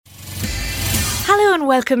Hello and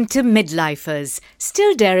welcome to Midlifers,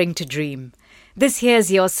 Still Daring to Dream. This here's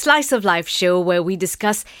your slice of life show where we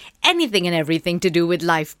discuss anything and everything to do with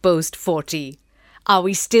life post 40. Are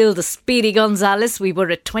we still the Speedy Gonzales we were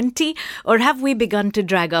at 20, or have we begun to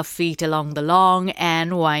drag our feet along the long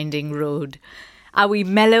and winding road? Are we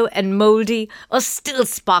mellow and mouldy, or still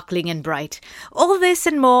sparkling and bright? All this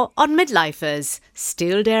and more on Midlifers,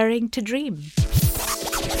 Still Daring to Dream.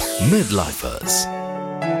 Midlifers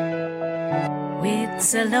with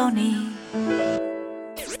Saloni.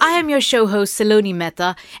 I am your show host, Saloni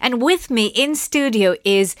Mehta, and with me in studio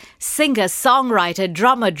is singer, songwriter,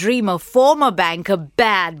 drummer, dreamer, former banker,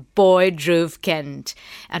 bad boy Dhruv Kent.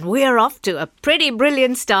 And we're off to a pretty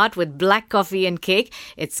brilliant start with black coffee and cake.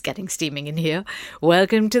 It's getting steaming in here.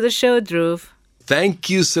 Welcome to the show, Dhruv. Thank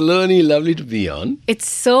you, Saloni. Lovely to be on. It's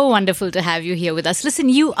so wonderful to have you here with us. Listen,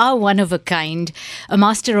 you are one of a kind, a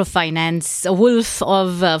master of finance, a wolf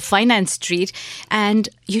of Finance Street, and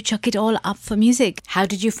you chuck it all up for music. How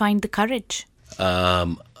did you find the courage?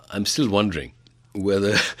 I'm still wondering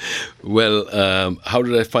whether, how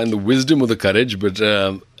did I find the wisdom or the courage? But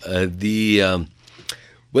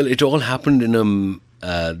it all happened in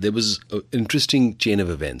there was an interesting chain of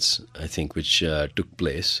events, I think, which took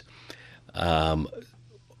place.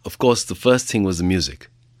 Of course, the first thing was the music.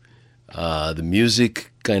 The music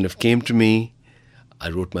kind of came to me. I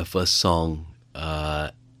wrote my first song,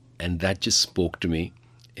 and that just spoke to me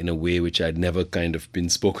in a way which I'd never kind of been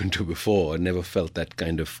spoken to before. I never felt that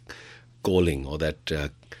kind of calling or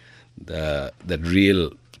that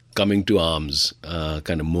real coming to arms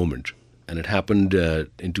kind of moment. And it happened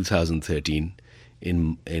in 2013,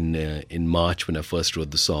 in March when I first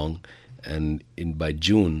wrote the song. And by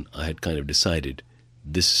June, I had kind of decided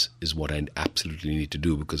this is what I absolutely need to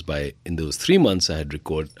do, because in those 3 months I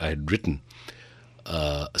had written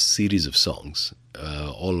a series of songs,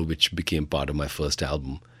 all of which became part of my first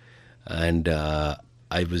album, and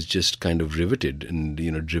I was just kind of riveted and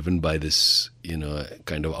driven by this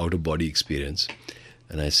kind of out of body experience,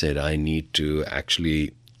 and I said I need to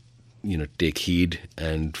actually take heed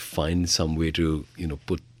and find some way to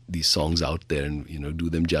put these songs out there and do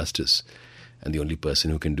them justice, and the only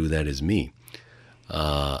person who can do that is me,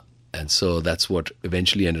 and so that's what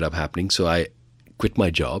eventually ended up happening. So I quit my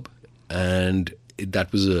job, and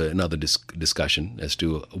that was another discussion as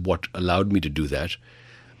to what allowed me to do that,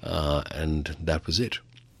 and that was it.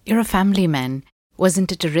 You're a family man.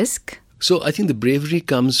 Wasn't it a risk? So I think the bravery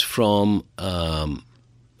comes from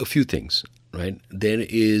a few things, right? There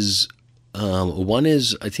is one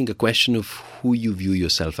is, I think, a question of who you view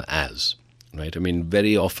yourself as, right? I mean,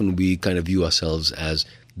 very often we kind of view ourselves as,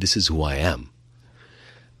 this is who I am.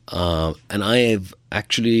 And I have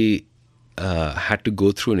actually had to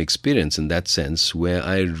go through an experience in that sense where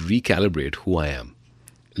I recalibrate who I am.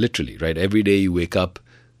 Literally, right? Every day you wake up,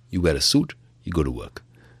 you wear a suit, you go to work,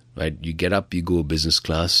 right? You get up, you go business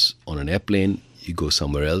class on an airplane, you go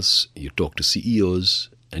somewhere else, you talk to CEOs,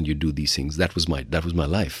 and you do these things. That was my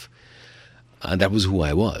life. And that was who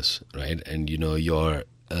I was, right? And you're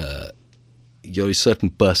a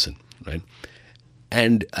certain person, right?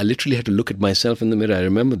 And I literally had to look at myself in the mirror. I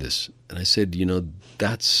remember this, and I said,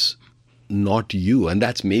 that's not you, and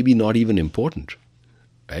that's maybe not even important,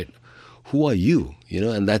 right? Who are you?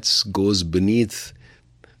 And that goes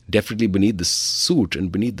definitely beneath the suit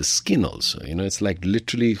and beneath the skin also. It's like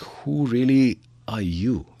literally, who really are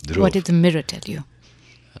you? Dhruv? What did the mirror tell you?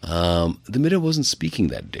 The mirror wasn't speaking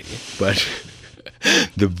that day, but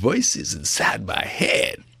the voices inside my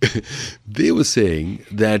head, they were saying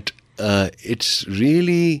that it's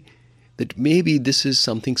really that maybe this is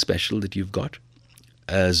something special that you've got,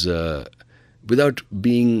 as without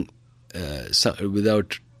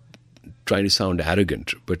trying to sound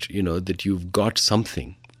arrogant, but that you've got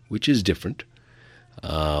something which is different.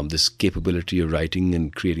 This capability of writing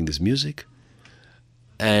and creating this music,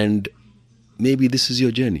 and maybe this is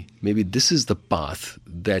your journey. Maybe this is the path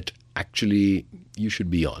that actually you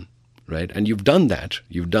should be on, right? And you've done that.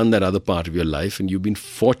 You've done that other part of your life, and you've been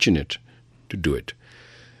fortunate to do it.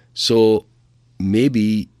 So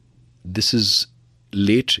maybe this is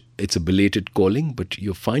late. It's a belated calling, but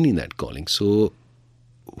you're finding that calling. So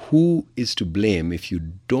who is to blame if you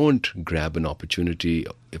don't grab an opportunity,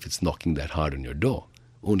 if it's knocking that hard on your door?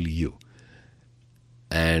 Only you.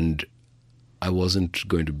 And I wasn't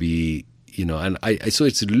going to be, and so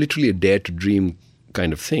it's literally a dare to dream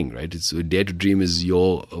kind of thing, right? It's a dare to dream is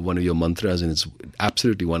one of your mantras, and it's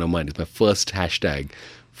absolutely one of mine. It's my first hashtag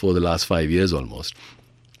for the last 5 years almost.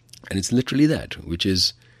 And it's literally that, which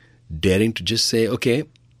is daring to just say, okay,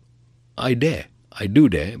 I dare. I do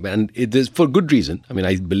dare. And it is for good reason. I mean,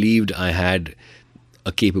 I believed I had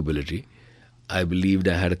a capability. I believed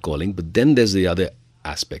I had a calling. But then there's the other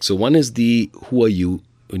aspect. So one is who are you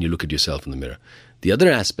when you look at yourself in the mirror? The other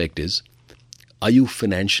aspect is, are you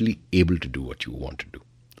financially able to do what you want to do?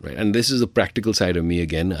 Right? And this is a practical side of me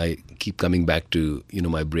again. I keep coming back to,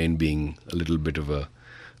 my brain being a little bit of a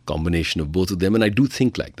combination of both of them. And I do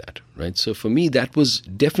think like that, right? So for me, that was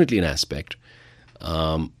definitely an aspect.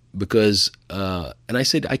 Because and I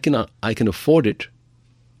said, I can afford it.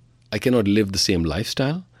 I cannot live the same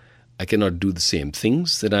lifestyle. I cannot do the same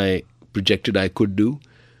things that I projected I could do,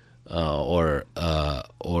 or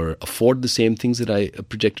afford the same things that I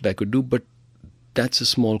projected I could do. But that's a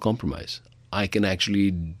small compromise. I can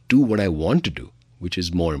actually do what I want to do, which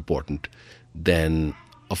is more important than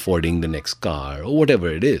affording the next car or whatever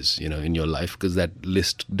it is, in your life, because that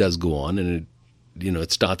list does go on, and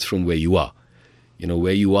it starts from where you are.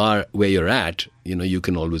 Where you are, where you're at, you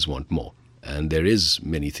can always want more. And there is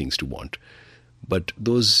many things to want. But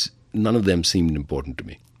none of them seemed important to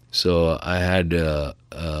me. So I had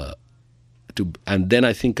and then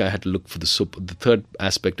I think I had to look for the third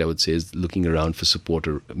aspect, I would say, is looking around for support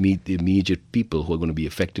or meet the immediate people who are going to be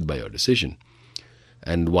affected by your decision.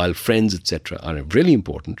 And while friends, etc., are really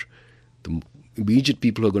important, the immediate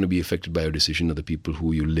people who are going to be affected by your decision are the people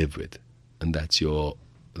who you live with. And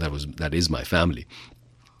that is my family.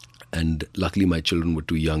 And luckily my children were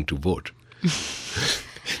too young to vote.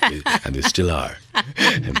 And they still are.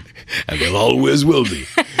 And they always will be.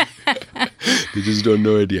 They just don't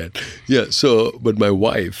know it yet. Yeah, but my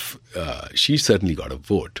wife, she certainly got a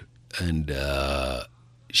vote. And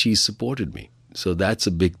she supported me. So that's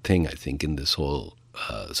a big thing, I think, in this whole...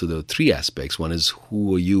 so there are three aspects. One is,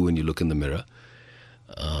 who are you when you look in the mirror?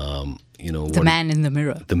 The man in the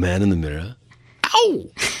mirror. The man in the mirror. Ow!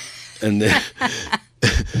 And then...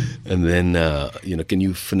 and then, can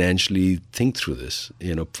you financially think through this,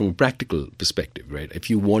 from a practical perspective, right? If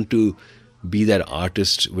you want to be that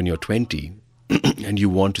artist when you're 20 and you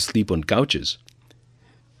want to sleep on couches,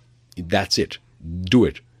 that's it. Do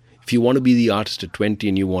it. If you want to be the artist at 20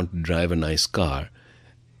 and you want to drive a nice car,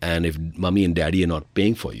 and if mommy and daddy are not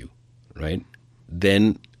paying for you, right,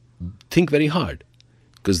 then think very hard,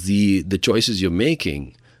 because the choices you're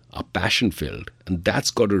making are passion-filled, and that's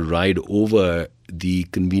got to ride over the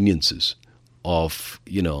conveniences of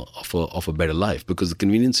a better life, because the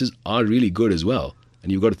conveniences are really good as well,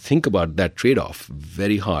 and you've got to think about that trade-off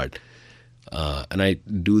very hard. And I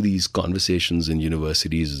do these conversations in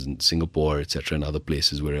universities in Singapore, etc., and other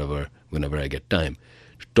places whenever I get time,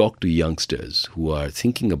 to talk to youngsters who are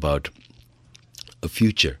thinking about a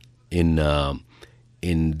future in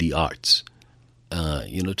the arts.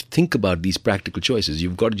 To think about these practical choices.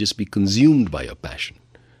 You've got to just be consumed by your passion.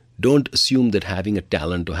 Don't assume that having a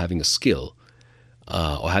talent or having a skill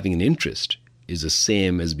or having an interest is the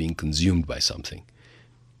same as being consumed by something.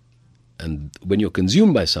 And when you're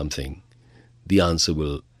consumed by something, the answer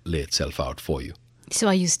will lay itself out for you. So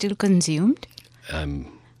are you still consumed? In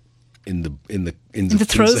the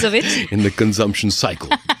throes of it? In the consumption cycle.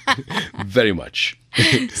 Very much.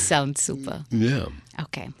 Sounds super. Yeah.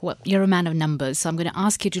 Okay. Well, you're a man of numbers, so I'm going to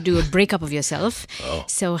ask you to do a breakup of yourself. Oh.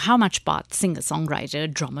 So how much part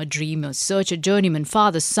singer-songwriter, drummer, dreamer, searcher, journeyman,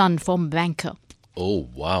 father, son, former banker? Oh,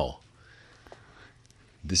 wow.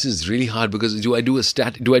 This is really hard, because do I do as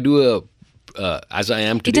I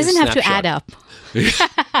am today? It doesn't have to add up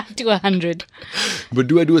to 100. But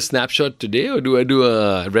do I do a snapshot today, or do I do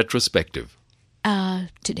a retrospective?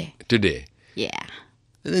 Today. Today. Yeah.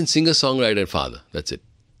 And then singer-songwriter, father. That's it.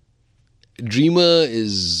 Dreamer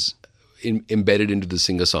is embedded into the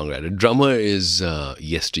singer-songwriter. Drummer is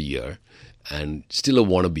yesteryear, and still a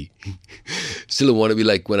wannabe. Still a wannabe,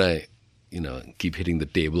 like when I, keep hitting the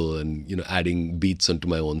table and, adding beats onto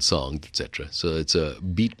my own songs, etc. So it's a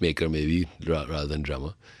beat maker maybe rather than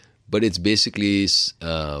drummer. But it's basically,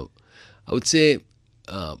 I would say,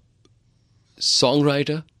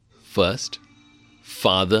 songwriter first,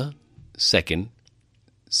 father second,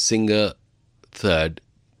 singer third,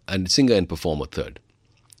 and singer and performer third.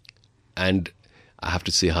 And I have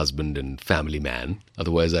to say husband and family man,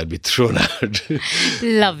 otherwise I'd be thrown out.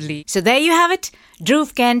 Lovely. So there you have it.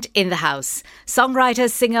 Dhruv Kent in the house. Songwriter,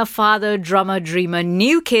 singer, father, drummer, dreamer,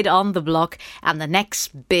 new kid on the block, and the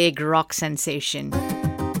next big rock sensation.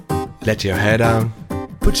 Let your hair down,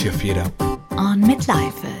 put your feet up. On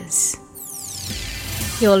Midlifers.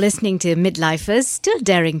 You're listening to Midlifers, still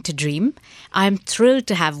daring to dream. I'm thrilled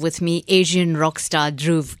to have with me Asian rock star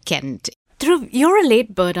Dhruv Kent. Dhruv, you're a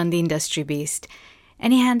late bird on the industry beast.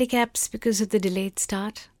 Any handicaps because of the delayed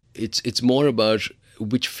start? It's more about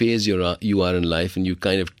which phase you are in life, and you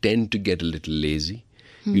kind of tend to get a little lazy.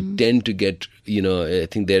 You tend to get, I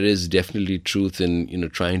think there is definitely truth in,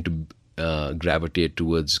 trying to gravitate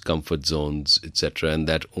towards comfort zones, etc., and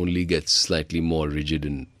that only gets slightly more rigid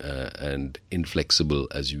and inflexible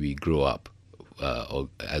as we grow up, or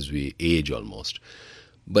as we age almost.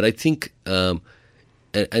 But I think, and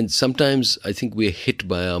sometimes I think we're hit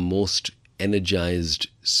by our most energized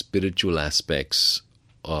spiritual aspects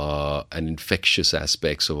and infectious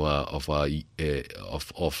aspects of our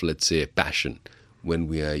let's say passion when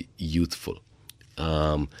we are youthful.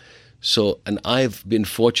 So, and I've been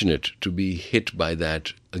fortunate to be hit by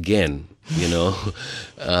that again, and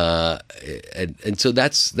so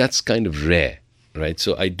that's kind of rare, right?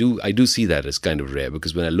 So I do see that as kind of rare,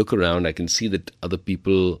 because when I look around, I can see that other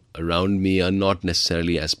people around me are not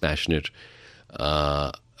necessarily as passionate,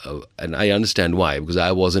 and I understand why, because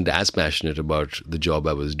I wasn't as passionate about the job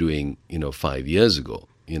I was doing, 5 years ago,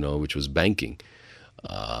 which was banking,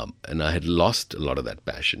 and I had lost a lot of that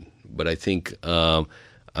passion. But I think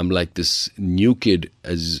I'm like this new kid,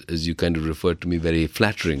 as you kind of referred to me very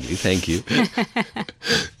flatteringly. Thank you.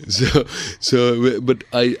 But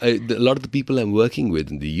a lot of the people I'm working with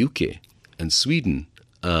in the UK and Sweden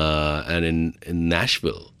and in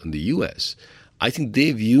Nashville in the US, I think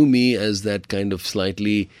they view me as that kind of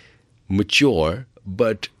slightly mature,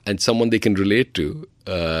 and someone they can relate to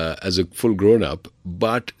as a full grown-up,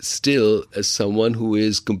 but still as someone who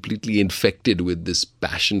is completely infected with this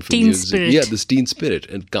passion for music. Spirit. Yeah, this teen spirit,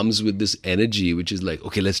 and comes with this energy, which is like,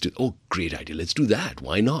 okay, great idea, let's do that.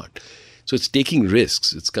 Why not? So it's taking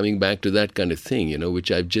risks. It's coming back to that kind of thing,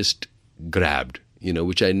 which I've just grabbed,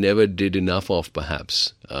 which I never did enough of,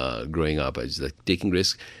 perhaps, growing up. I was like taking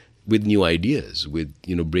risks with new ideas, with,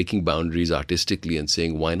 breaking boundaries artistically and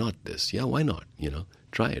saying, why not this? Yeah, why not?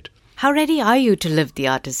 Try it. How ready are you to live the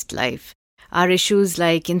artist life? Are issues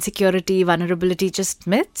like insecurity, vulnerability just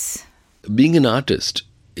myths? Being an artist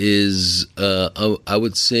is, I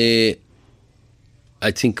would say, I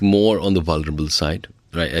think more on the vulnerable side,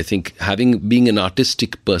 right? I think being an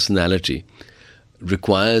artistic personality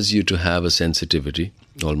requires you to have a sensitivity,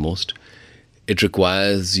 almost. It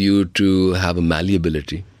requires you to have a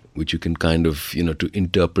malleability, which you can kind of, to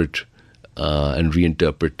interpret and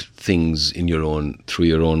reinterpret things through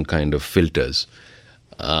your own kind of filters,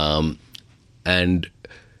 and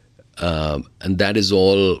that is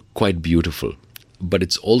all quite beautiful. But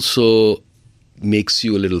it's also makes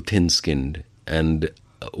you a little thin-skinned, and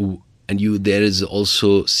there is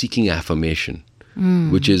also seeking affirmation,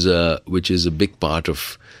 which is a big part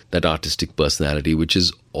of that artistic personality, which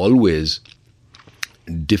is always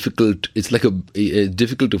difficult. It's like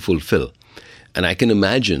difficult to fulfill. And I can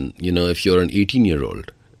imagine, if you're an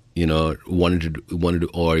 18-year-old, wanted to,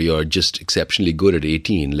 or you're just exceptionally good at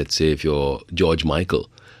 18, let's say if you're George Michael,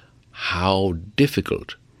 how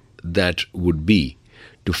difficult that would be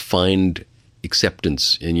to find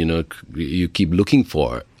acceptance. And, you keep looking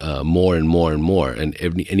for more and more and more. And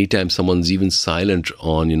anytime someone's even silent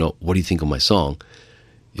on, what do you think of my song?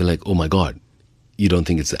 You're like, oh my God. You don't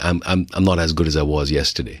think I'm not as good as I was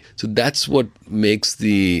yesterday. So that's what makes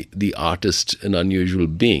the artist an unusual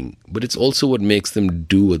being. But it's also what makes them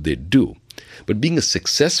do what they do. But being a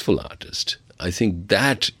successful artist, I think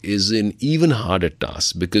that is an even harder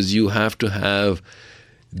task, because you have to have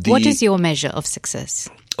What is your measure of success?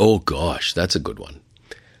 Oh gosh, that's a good one.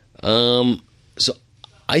 So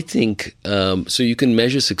I think so you can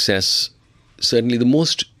measure success. Certainly, the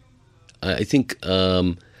most I think.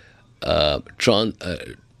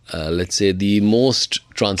 Let's say the most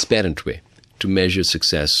transparent way to measure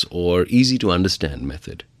success, or easy to understand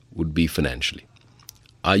method, would be financially.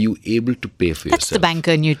 Are you able to pay for yourself? That's the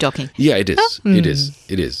banker in you talking. Yeah, it is. Oh? It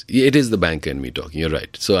is. It is the banker in me talking. You're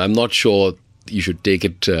right. So I'm not sure you should take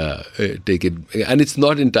it, and it's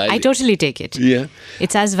not entirely. I totally take it. Yeah,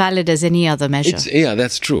 it's as valid as any other measure. Yeah,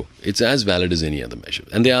 that's true. It's as valid as any other measure,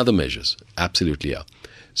 and there are other measures. Absolutely are.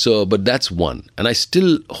 So, but that's one. And I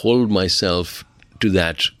still hold myself to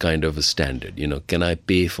that kind of a standard. Can I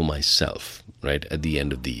pay for myself, right, at the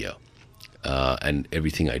end of the year? And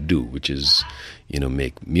everything I do, which is,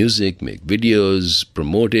 make music, make videos,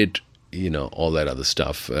 promote it, all that other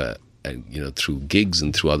stuff. And, through gigs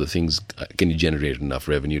and through other things, can you generate enough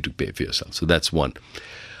revenue to pay for yourself? So that's one.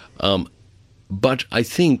 But I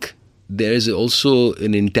think there is also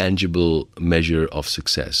an intangible measure of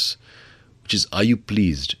success, which is, are you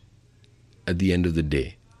pleased at the end of the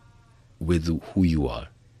day with who you are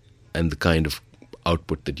and the kind of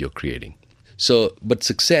output that you're creating? So, but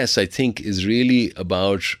success, I think, is really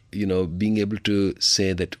about, being able to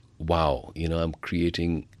say that, wow, I'm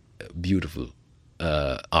creating beautiful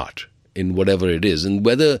art in whatever it is, and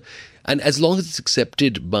as long as it's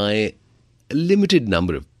accepted by a limited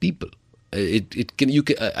number of people, I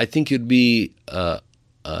think you'd be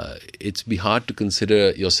it's be hard to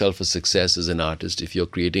consider yourself a success as an artist if you're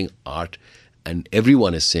creating art and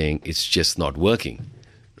everyone is saying it's just not working,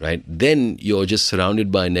 right? Then you're just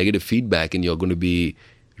surrounded by negative feedback and you're going to be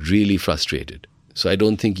really frustrated. So I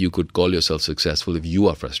don't think you could call yourself successful if you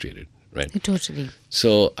are frustrated, right? Totally.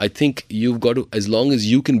 So I think you've got to, as long as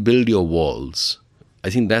you can build your walls, I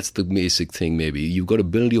think that's the basic thing maybe. You've got to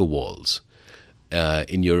build your walls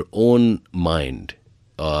in your own mind.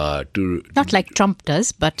 Not like Trump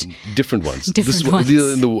does, but different ones. Different ones.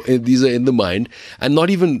 These are in the mind, and not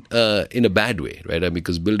even in a bad way, right? I mean,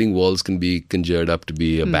 because building walls can be conjured up to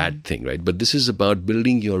be a bad thing, right? But this is about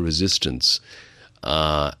building your resistance,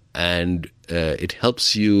 and it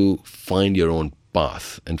helps you find your own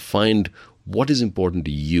path and find what is important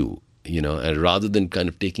to you. And rather than kind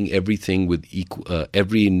of taking everything with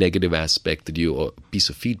every negative aspect that you or piece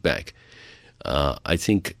of feedback, I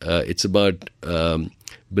think it's about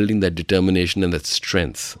building that determination and that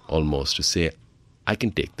strength almost to say, I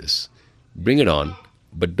can take this, bring it on,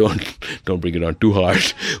 but don't bring it on too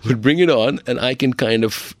hard, but bring it on, and I can kind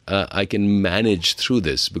of I can manage through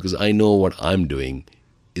this because I know what I'm doing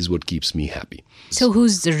is what keeps me happy. So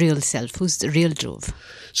who's the real self? Who's the real Dhruv?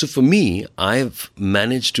 So for me, I've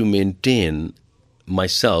managed to maintain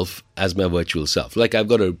myself as my virtual self. Like I've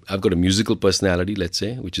got a musical personality, let's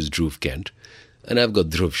say, which is Dhruv Kent, and I've got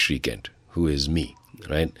Dhruv Shrikant, who is me,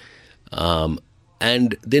 right?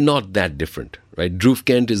 And they're not that different, right? Dhruv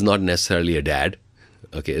Kent is not necessarily a dad.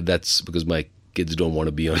 Okay, that's because my kids don't want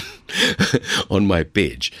to be on on my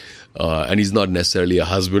page. And he's not necessarily a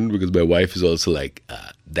husband because my wife is also like,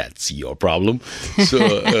 that's your problem.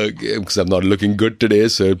 So, because I'm not looking good today,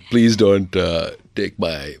 so please don't take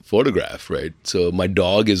my photograph, right? So my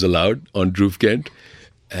dog is allowed on Dhruv Kent,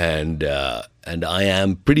 and I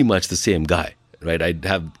am pretty much the same guy, right? I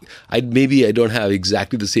don't have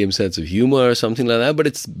exactly the same sense of humor or something like that, but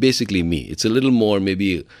it's basically me. It's a little more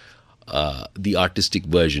maybe the artistic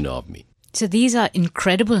version of me. So these are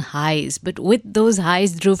incredible highs, but with those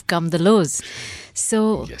highs, Dhruv, come the lows.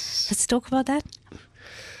 So Yes. Let's talk about that.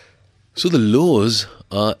 So the lows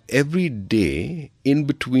are every day in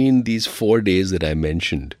between these 4 days that I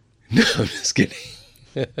mentioned. No, I'm just kidding.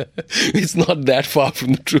 It's not that far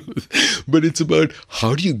from the truth. But it's about,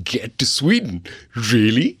 how do you get to Sweden?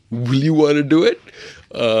 Really? Will you want to do it?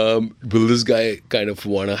 Will this guy kind of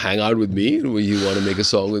want to hang out with me? Will you want to make a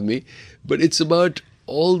song with me? But it's about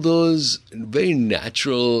all those very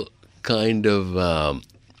natural kind of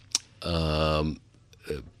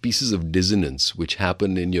pieces of dissonance which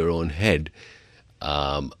happen in your own head.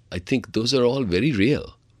 I think those are all very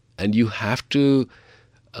real. And you have to,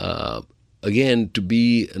 again, to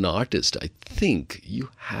be an artist, I think you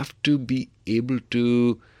have to be able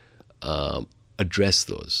to address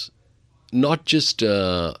those. Not just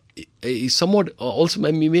somewhat, also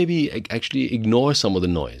maybe actually ignore some of the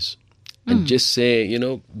noise. And just say,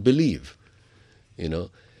 believe,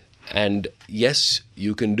 and yes,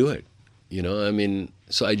 you can do it, I mean,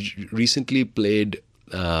 so I recently played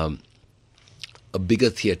a bigger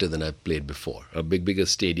theater than I've played before, a bigger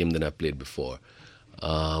stadium than I've played before.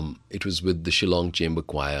 It was with the Shillong Chamber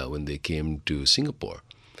Choir when they came to Singapore.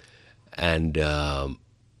 And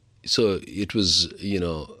so it was,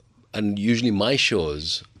 and usually my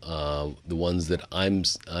shows, the ones that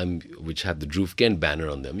which have the Dhruv Kent banner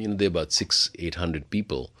on them, they're about 600-800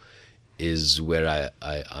 people, is where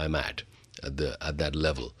I'm at that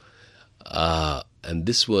level, and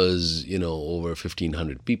this was over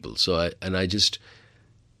 1,500 people. So I just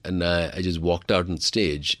walked out on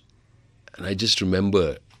stage, and I just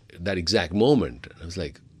remember that exact moment. I was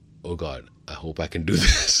like, oh God, I hope I can do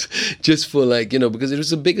this. Just for because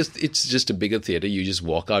it's just a bigger theater. You just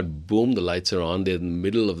walk out, boom, the lights are on, they're in the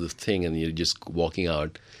middle of the thing, and you're just walking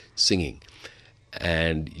out singing.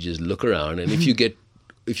 And you just look around, and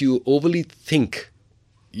if you overly think,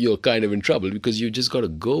 you're kind of in trouble, because you just got to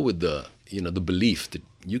go with the belief that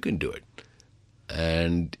you can do it.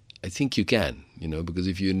 And I think you can, because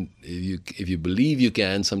if you believe you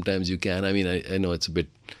can, sometimes you can. I mean, I know it's a bit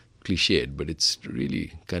cliched, but it's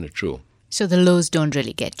really kind of true. So the lows don't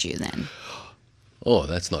really get you then? Oh,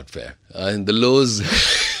 that's not fair. And the lows,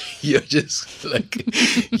 you're just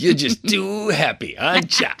too happy,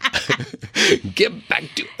 aren't ya? Get back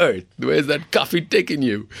to earth. Where's that coffee taking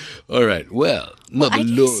you? All right. Well, no, the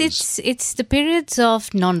lows. I guess it's the periods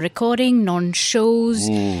of non-recording, non-shows,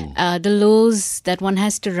 the lows that one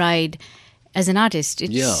has to ride as an artist.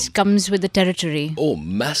 It comes with the territory. Oh,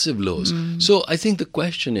 massive lows. So I think the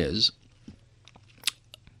question is,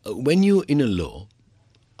 when you're in a low,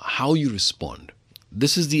 how you respond.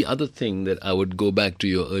 This is the other thing that I would go back to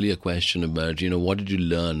your earlier question about, what did you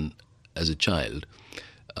learn as a child?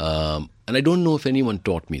 And I don't know if anyone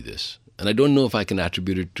taught me this. And I don't know if I can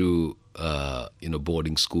attribute it to,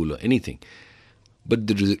 boarding school or anything. But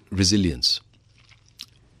the resilience.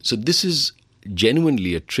 So this is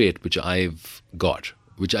genuinely a trait which I've got,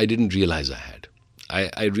 which I didn't realize I had.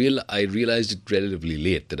 I realized it relatively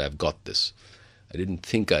late that I've got this. I didn't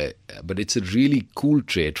think but it's a really cool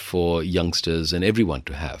trait for youngsters and everyone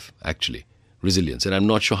to have, actually, resilience. And I'm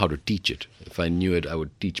not sure how to teach it. If I knew it, I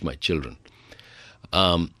would teach my children.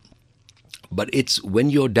 But it's when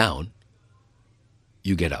you're down,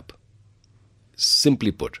 you get up.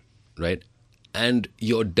 Simply put, right? And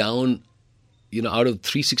you're down, out of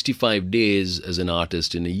 365 days as an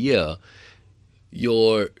artist in a year,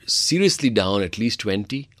 you're seriously down at least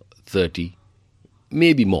 20, 30,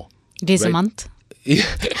 maybe more. Days right? a month?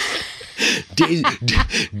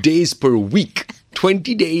 days per week.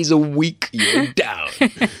 20 days a week, you're down.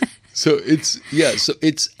 So it's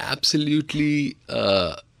absolutely,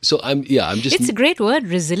 I'm just... It's a great word,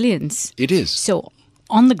 resilience. It is. So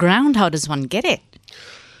on the ground, how does one get it?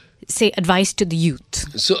 Say, advice to the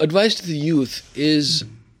youth. So advice to the youth is,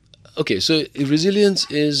 so resilience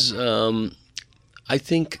is, I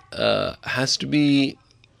think, has to be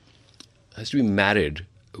married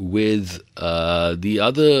with the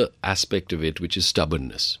other aspect of it, which is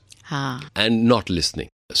stubbornness and not listening.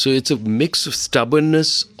 So it's a mix of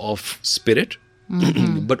stubbornness of spirit,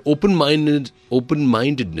 but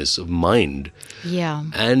open-mindedness of mind,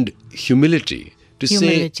 and humility. To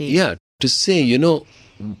say,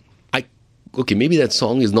 maybe that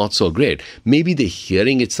song is not so great. Maybe they're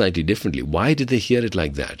hearing it slightly differently. Why did they hear it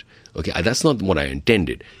like that? Okay, that's not what I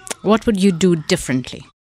intended. What would you do differently?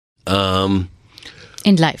 In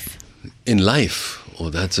life? In life? Oh,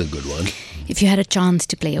 that's a good one. If you had a chance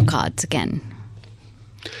to play your cards again.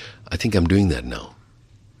 I think I'm doing that now.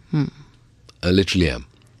 I literally am.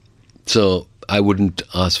 So I wouldn't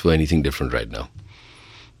ask for anything different right now.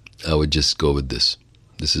 I would just go with this.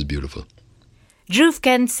 This is beautiful. Dhruv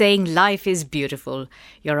Kent saying life is beautiful.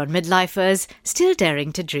 You're on Midlifers, still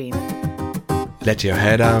daring to dream. Let your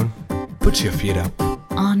hair down. Put your feet up.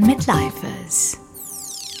 On Midlifers.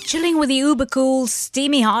 Chilling with the uber cool,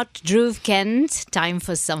 steamy hot Dhruv Kent. Time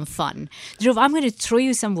for some fun. Dhruv, I'm going to throw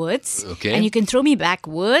you some words. Okay. And you can throw me back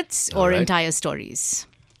words or right. entire stories.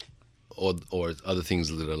 Or other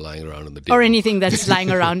things that are lying around on the table. Or anything that's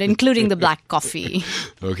lying around, including the black coffee.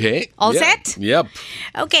 Okay. All set? Yep.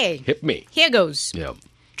 Okay. Hit me. Here goes. Yeah.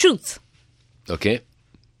 Truth. Okay.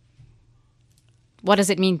 What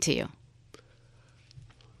does it mean to you?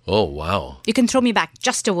 Oh, wow. You can throw me back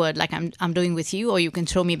just a word like I'm doing with you, or you can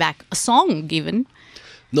throw me back a song even.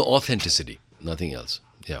 No, authenticity. Nothing else.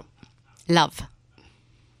 Yeah. Love.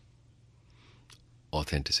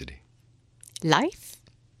 Authenticity. Life.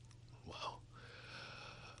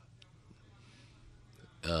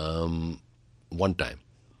 One time.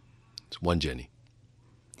 It's one journey.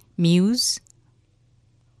 Muse.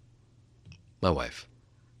 My wife.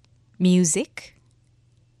 Music.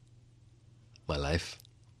 My life.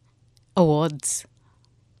 Awards.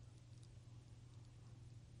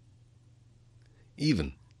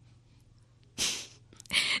 Even.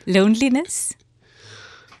 Loneliness.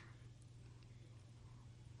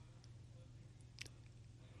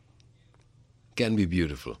 Can be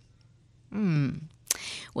beautiful.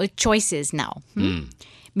 Well, choices now.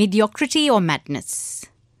 Mediocrity or madness?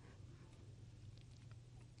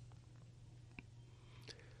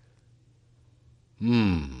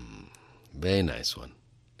 Very nice one.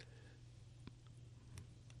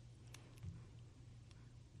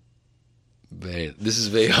 This is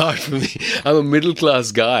very hard for me. I'm a middle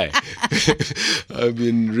class guy. I've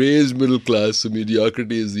been raised middle class, so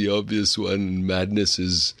mediocrity is the obvious one. Madness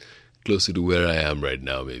is closer to where I am right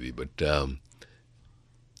now, maybe. But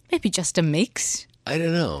Maybe just a mix. I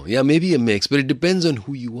don't know. Yeah, maybe a mix, but it depends on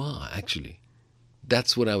who you are, actually.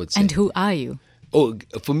 That's what I would say. And who are you? Oh,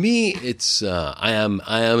 for me, it's I am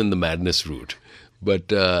in the madness route,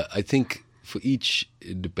 but I think for each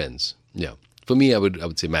it depends. Yeah, for me, I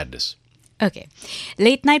would say madness. Okay.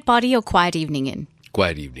 Late night party or quiet evening in?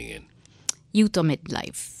 Quiet evening in. Youth or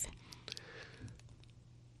midlife?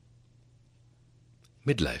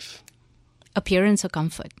 Midlife. Appearance or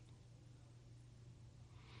comfort?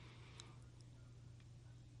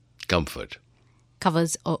 Comfort.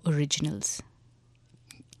 Covers or originals?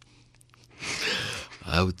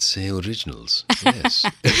 I would say originals. Yes.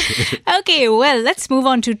 Okay, well, let's move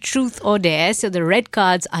on to truth or dare. So the red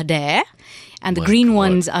cards are dare and the green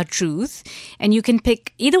ones are truth. And you can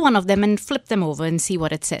pick either one of them and flip them over and see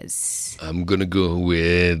what it says. I'm going to go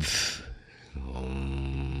with...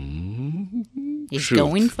 He's truth.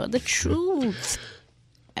 going for the truth.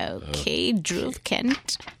 Okay, Dhruv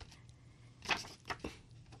Kent.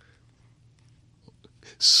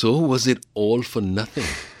 So was it all for nothing?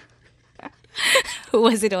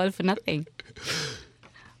 Was it all for nothing?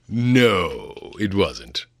 No, it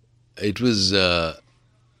wasn't. It was. Are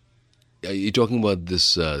you talking about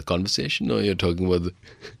this conversation, or you're talking about the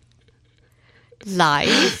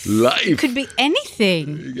Life? life? Could be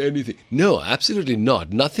anything. Anything? No, absolutely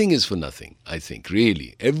not. Nothing is for nothing. I think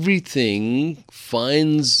really everything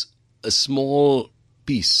finds a small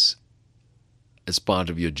piece as part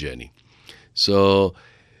of your journey. So,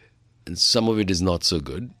 and some of it is not so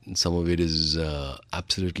good, and some of it is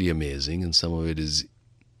absolutely amazing, and some of it is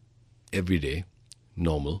everyday,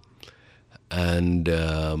 normal. And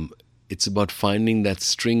it's about finding that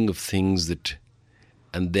string of things that,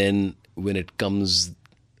 and then when it comes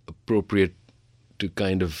appropriate to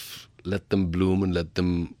kind of let them bloom and let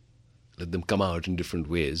them come out in different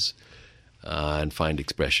ways and find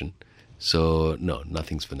expression. So no,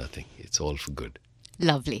 nothing's for nothing. It's all for good.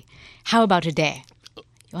 Lovely. How about a dare? You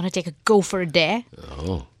want to take a go for a dare?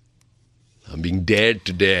 Oh, I'm being dared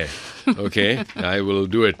to dare. Okay, I will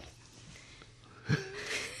do it.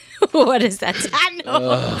 What is that?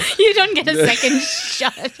 No, you don't get a second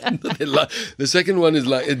shot. The second one is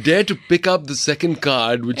like dare to pick up the second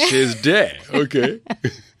card which says dare. Okay.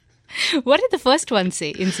 What did the first one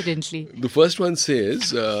say, incidentally? The first one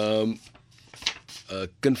says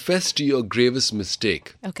confess to your gravest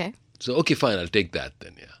mistake. Okay. So okay, fine, I'll take that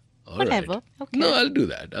then. Yeah. All Whatever. right. Okay. No, I'll do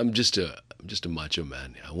that. I'm just a macho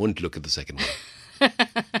man. I won't look at the second one.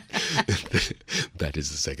 That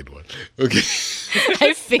is the second one. Okay.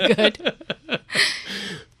 I figured.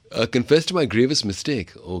 Confess to my gravest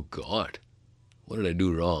mistake. Oh God, what did I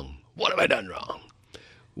do wrong? What have I done wrong?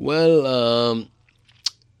 Well,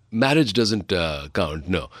 marriage doesn't count.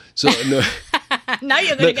 No. So no. Now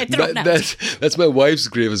you're going to get thrown out. That's my wife's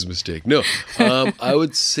gravest mistake. No, I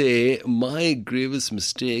would say my gravest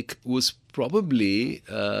mistake was probably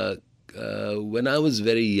when I was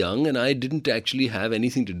very young and I didn't actually have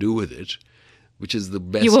anything to do with it, which is the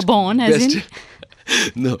best. You were born, as in?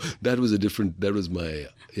 No, that was a different. That was my.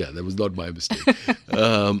 Yeah, that was not my mistake.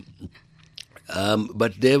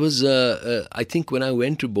 But there was. I think when I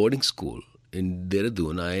went to boarding school in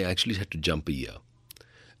Dehradun, I actually had to jump a year.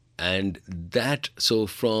 And that, so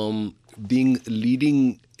from being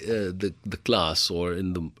leading the class or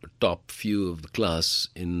in the top few of the class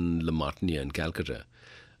in La Martiniere in Calcutta,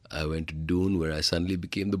 I went to Doon where I suddenly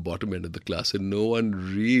became the bottom end of the class and no one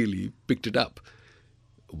really picked it up.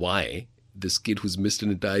 Why? This kid who's missed an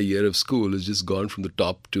entire year of school has just gone from the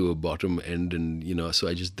top to a bottom end, and so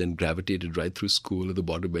I just then gravitated right through school at the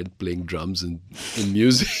bottom end, playing drums and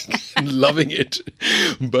music and loving it.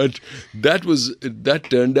 But that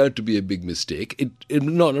turned out to be a big mistake.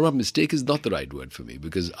 Not mistake is not the right word for me,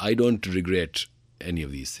 because I don't regret any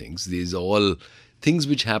of these things. These are all things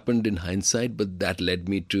which happened in hindsight, but that led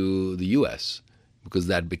me to the US, because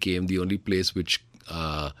that became the only place which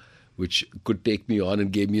could take me on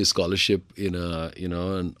and gave me a scholarship in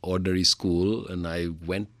an ordinary school, and I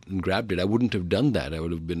went and grabbed it. I wouldn't have done that. I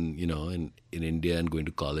would have been in India and going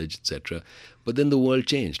to college, etc. But then the world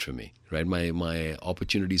changed for me, right? My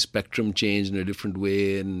opportunity spectrum changed in a different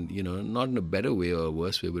way, and not in a better way or a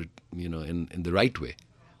worse way, but in the right way,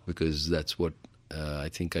 because that's what I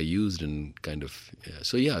think I used and kind of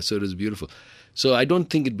so it was beautiful. So I don't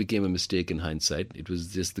think it became a mistake in hindsight. It was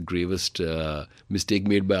just the gravest mistake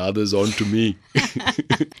made by others onto me.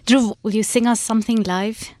 Dhruv, will you sing us something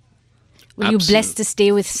live? Will you bless this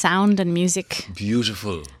day with sound and music?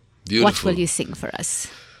 Beautiful. What will you sing for us?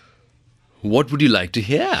 What would you like to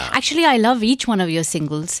hear? Actually, I love each one of your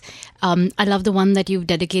singles. I love the one that you've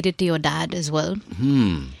dedicated to your dad as well.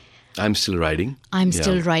 I'm Still Riding. I'm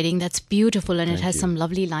Still Riding. That's beautiful, and Thank it has you. some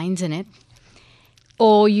lovely lines in it.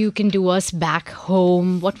 Or you can do us Back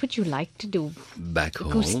Home. What would you like to do? Back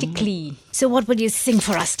Home. Acoustically. So what would you sing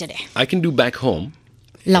for us today? I can do Back Home.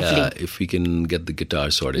 Lovely. If we can get the guitar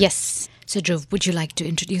sorted. Yes. So Dhruv, would you like to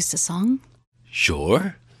introduce the song?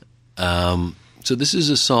 Sure. So this is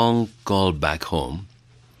a song called Back Home,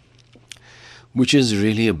 which is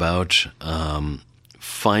really about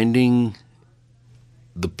finding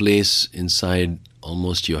the place inside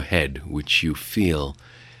almost your head which you feel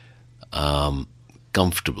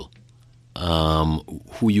comfortable,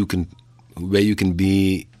 where you can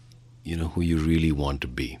be, who you really want to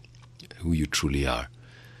be, who you truly are.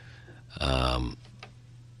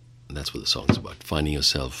 That's what the song's about, finding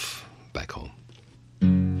yourself back home.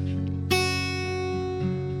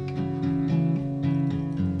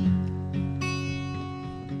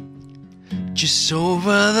 Just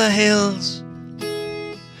over the hills,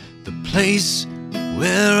 the place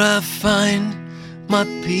where I find my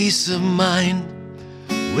peace of mind,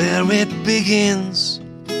 where it begins,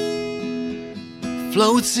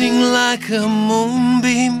 floating like a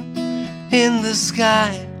moonbeam in the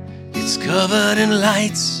sky. It's covered in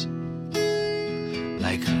lights,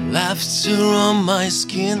 like laughter on my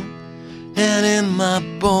skin and in my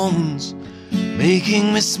bones,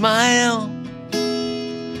 making me smile.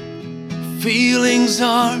 Feelings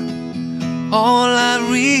are all I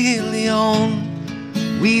really own.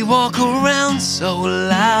 We walk around so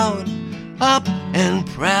loud, up and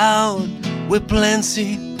proud, with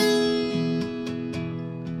plenty,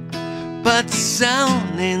 but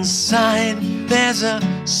sound inside, there's a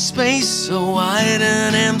space so wide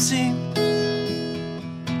and empty.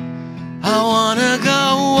 I wanna go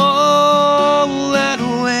all that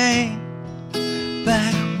way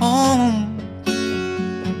back home.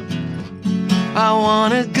 I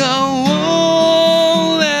wanna go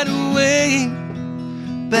all that way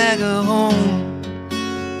back home.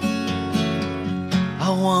 I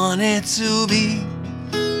want it to be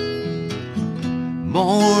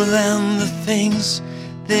more than the things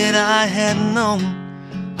that I had known.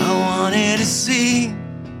 I wanted to see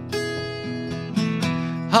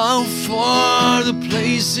how far the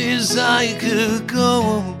places I could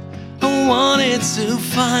go. I wanted to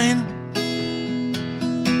find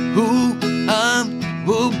who I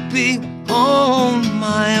will be on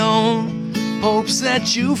my own. Hopes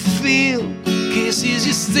that you feel, kisses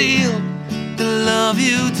you steal, the love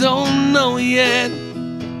you don't know yet.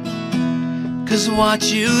 'Cause what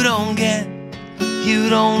you don't get, you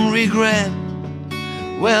don't regret.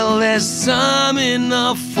 Well, there's time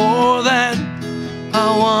enough for that. I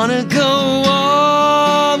wanna go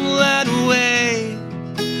all that way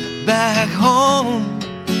back home.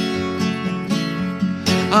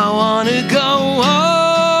 I wanna go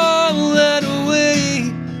all that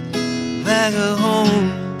way back home.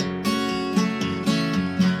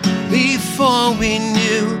 Before we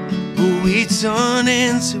knew who we turned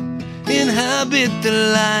into, inhabit the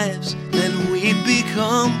lives that we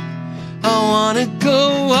become. I wanna go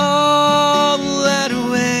all that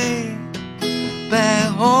way back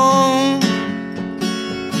home.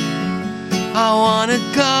 I wanna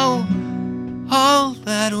go all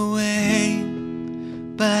that way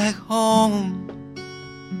back home.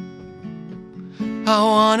 I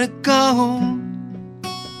wanna go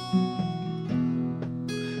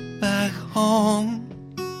back home.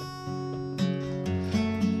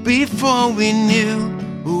 Before we knew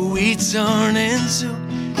who we turned into,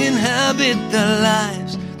 inhabit the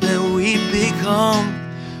lives that we become.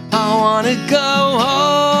 I wanna go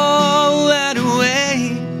all that way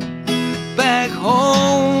back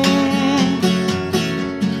home.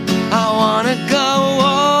 I wanna go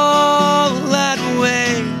all that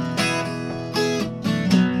way,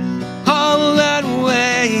 all that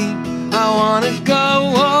way. I wanna go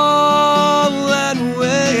all that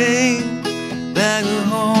way back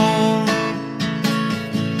home.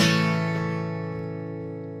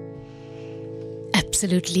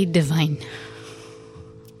 Absolutely divine.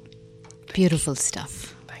 Beautiful stuff.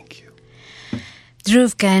 Thank you.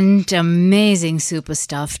 Dhruv Kant, amazing super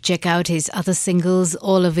stuff. Check out his other singles,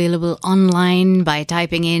 all available online by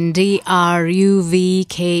typing in DRUVKENT.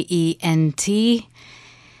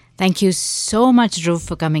 Thank you so much, Dhruv,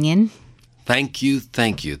 for coming in. Thank you,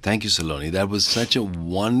 Saloni. That was such a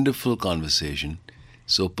wonderful conversation.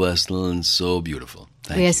 So personal and so beautiful.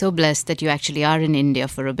 We are so blessed that you actually are in India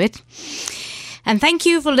for a bit. And thank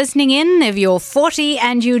you for listening in. If you're 40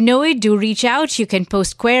 and you know it, do reach out. You can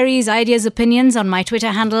post queries, ideas, opinions on my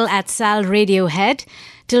Twitter handle @SalRadiohead.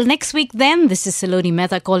 Till next week then, this is Saloni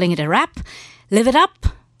Mehta calling it a wrap. Live it up,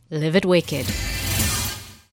 live it wicked.